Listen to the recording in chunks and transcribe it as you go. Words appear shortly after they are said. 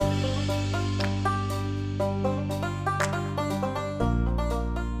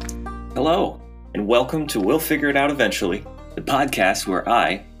Hello, and welcome to We'll Figure It Out Eventually, the podcast where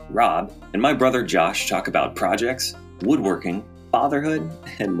I, Rob, and my brother Josh talk about projects, woodworking, fatherhood,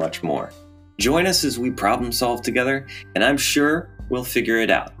 and much more. Join us as we problem solve together, and I'm sure we'll figure it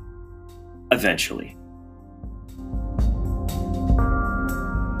out. Eventually.